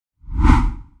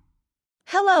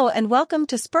Hello and welcome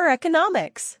to Spur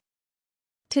Economics.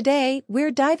 Today,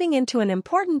 we're diving into an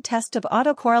important test of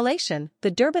autocorrelation, the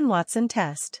Durbin-Watson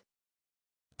test.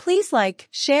 Please like,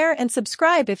 share and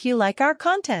subscribe if you like our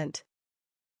content.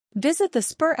 Visit the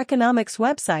Spur Economics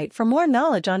website for more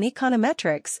knowledge on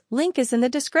econometrics, link is in the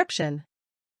description.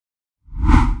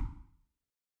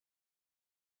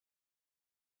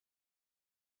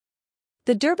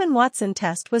 The Durbin-Watson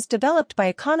test was developed by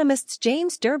economists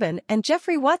James Durbin and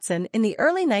Geoffrey Watson in the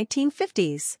early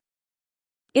 1950s.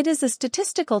 It is a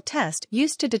statistical test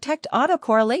used to detect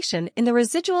autocorrelation in the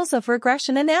residuals of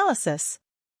regression analysis.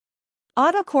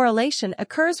 Autocorrelation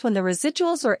occurs when the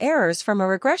residuals or errors from a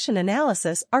regression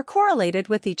analysis are correlated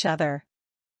with each other.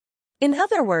 In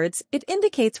other words, it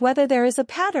indicates whether there is a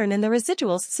pattern in the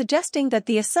residuals suggesting that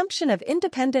the assumption of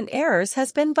independent errors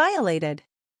has been violated.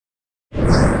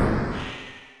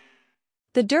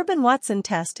 The Durbin-Watson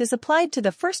test is applied to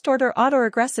the first-order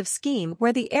autoregressive scheme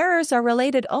where the errors are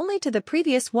related only to the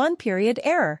previous one-period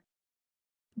error.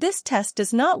 This test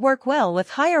does not work well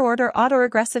with higher-order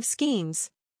autoregressive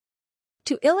schemes.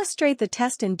 To illustrate the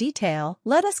test in detail,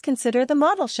 let us consider the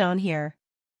model shown here.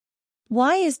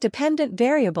 Y is dependent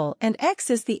variable and X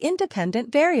is the independent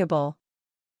variable.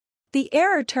 The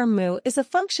error term mu is a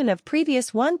function of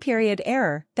previous one-period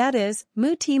error, that is,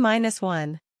 mu t minus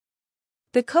 1.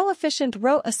 The coefficient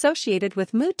ρ associated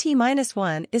with mu t minus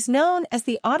 1 is known as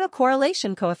the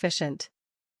autocorrelation coefficient.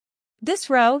 This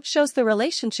ρ shows the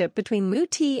relationship between mu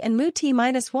t and mu t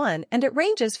minus 1 and it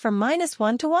ranges from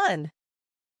 -1 to 1.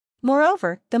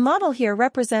 Moreover, the model here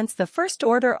represents the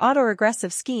first-order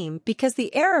autoregressive scheme because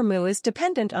the error mu is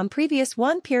dependent on previous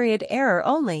one-period error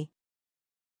only.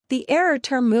 The error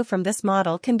term mu from this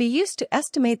model can be used to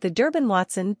estimate the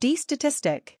Durbin-Watson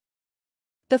d-statistic.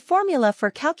 The formula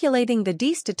for calculating the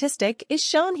d-statistic is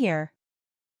shown here.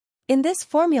 In this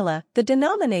formula, the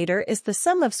denominator is the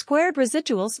sum of squared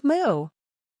residuals mu.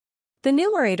 The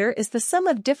numerator is the sum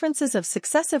of differences of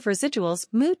successive residuals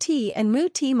mu t and mu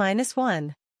t minus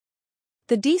 1.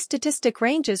 The d-statistic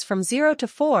ranges from 0 to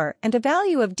 4 and a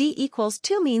value of d equals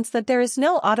 2 means that there is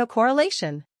no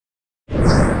autocorrelation.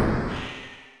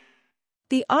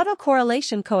 The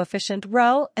autocorrelation coefficient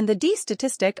ρ and the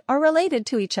d-statistic are related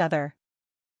to each other.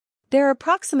 Their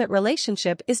approximate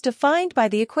relationship is defined by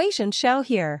the equation shown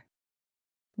here.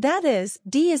 That is,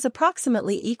 d is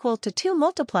approximately equal to 2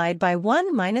 multiplied by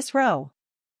 1 minus ρ.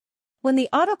 When the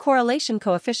autocorrelation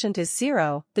coefficient is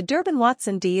 0, the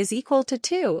Durbin-Watson d is equal to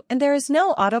 2 and there is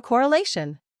no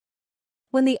autocorrelation.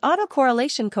 When the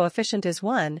autocorrelation coefficient is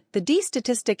 1, the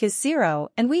d-statistic is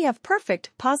 0 and we have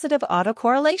perfect positive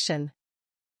autocorrelation.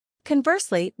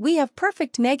 Conversely, we have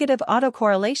perfect negative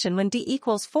autocorrelation when d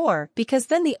equals 4 because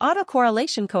then the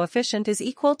autocorrelation coefficient is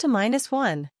equal to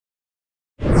 -1.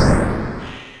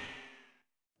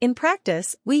 In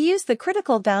practice, we use the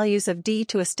critical values of d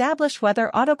to establish whether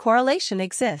autocorrelation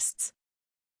exists.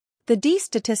 The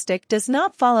d-statistic does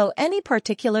not follow any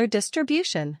particular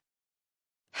distribution.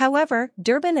 However,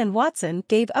 Durbin and Watson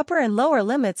gave upper and lower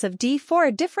limits of d for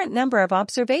a different number of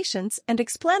observations and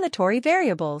explanatory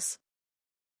variables.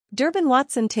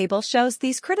 Durbin-Watson table shows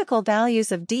these critical values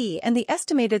of d and the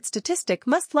estimated statistic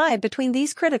must lie between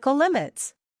these critical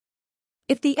limits.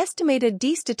 If the estimated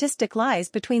d-statistic lies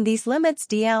between these limits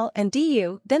dl and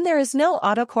du, then there is no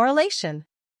autocorrelation.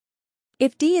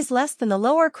 If d is less than the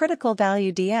lower critical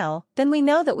value dl, then we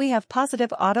know that we have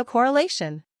positive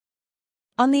autocorrelation.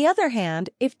 On the other hand,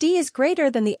 if d is greater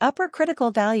than the upper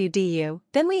critical value du,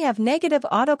 then we have negative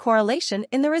autocorrelation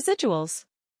in the residuals.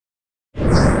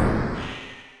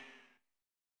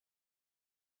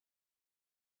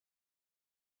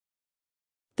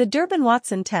 The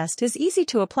Durbin-Watson test is easy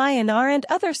to apply in R and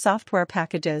other software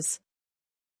packages.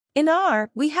 In R,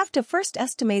 we have to first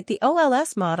estimate the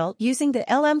OLS model using the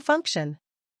LM function.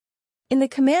 In the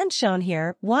command shown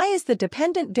here, y is the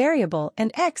dependent variable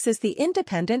and x is the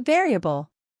independent variable.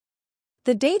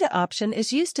 The data option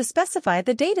is used to specify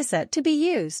the dataset to be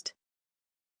used.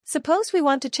 Suppose we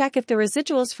want to check if the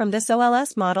residuals from this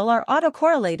OLS model are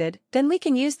autocorrelated, then we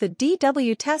can use the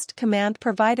dwtest command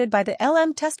provided by the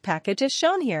LM test package as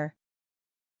shown here.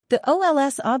 The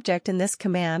OLS object in this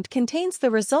command contains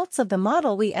the results of the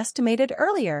model we estimated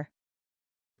earlier.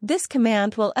 This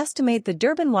command will estimate the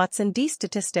Durbin-Watson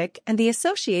d-statistic and the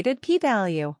associated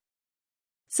p-value.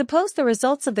 Suppose the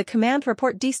results of the command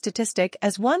report d-statistic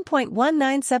as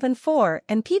 1.1974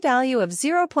 and p-value of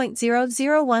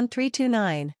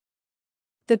 0.001329.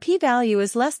 The p-value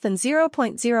is less than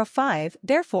 0.05,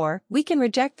 therefore, we can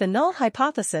reject the null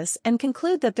hypothesis and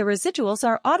conclude that the residuals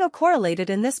are autocorrelated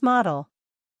in this model.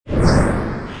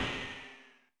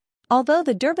 Although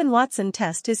the Durbin-Watson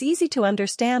test is easy to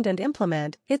understand and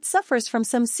implement, it suffers from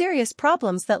some serious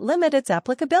problems that limit its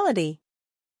applicability.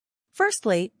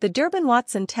 Firstly, the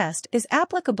Durbin-Watson test is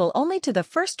applicable only to the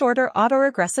first-order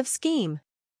autoregressive scheme.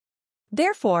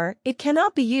 Therefore, it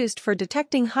cannot be used for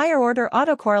detecting higher-order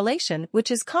autocorrelation,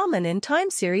 which is common in time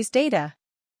series data.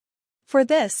 For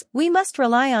this, we must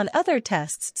rely on other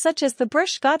tests such as the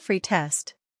Bush-Godfrey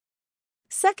test.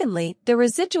 Secondly, the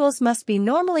residuals must be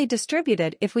normally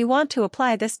distributed if we want to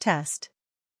apply this test.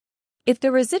 If the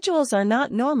residuals are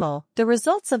not normal, the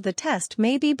results of the test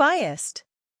may be biased.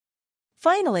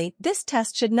 Finally, this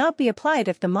test should not be applied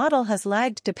if the model has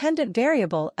lagged dependent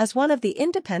variable as one of the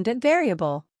independent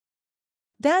variable.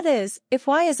 That is, if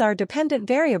y is our dependent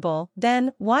variable,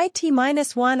 then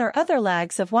yt-1 or other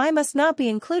lags of y must not be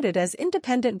included as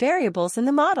independent variables in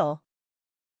the model.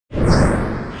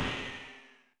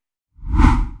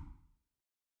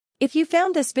 If you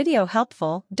found this video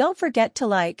helpful, don't forget to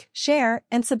like, share,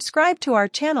 and subscribe to our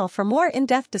channel for more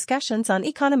in-depth discussions on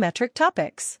econometric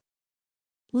topics.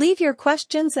 Leave your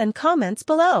questions and comments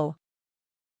below.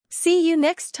 See you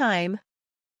next time.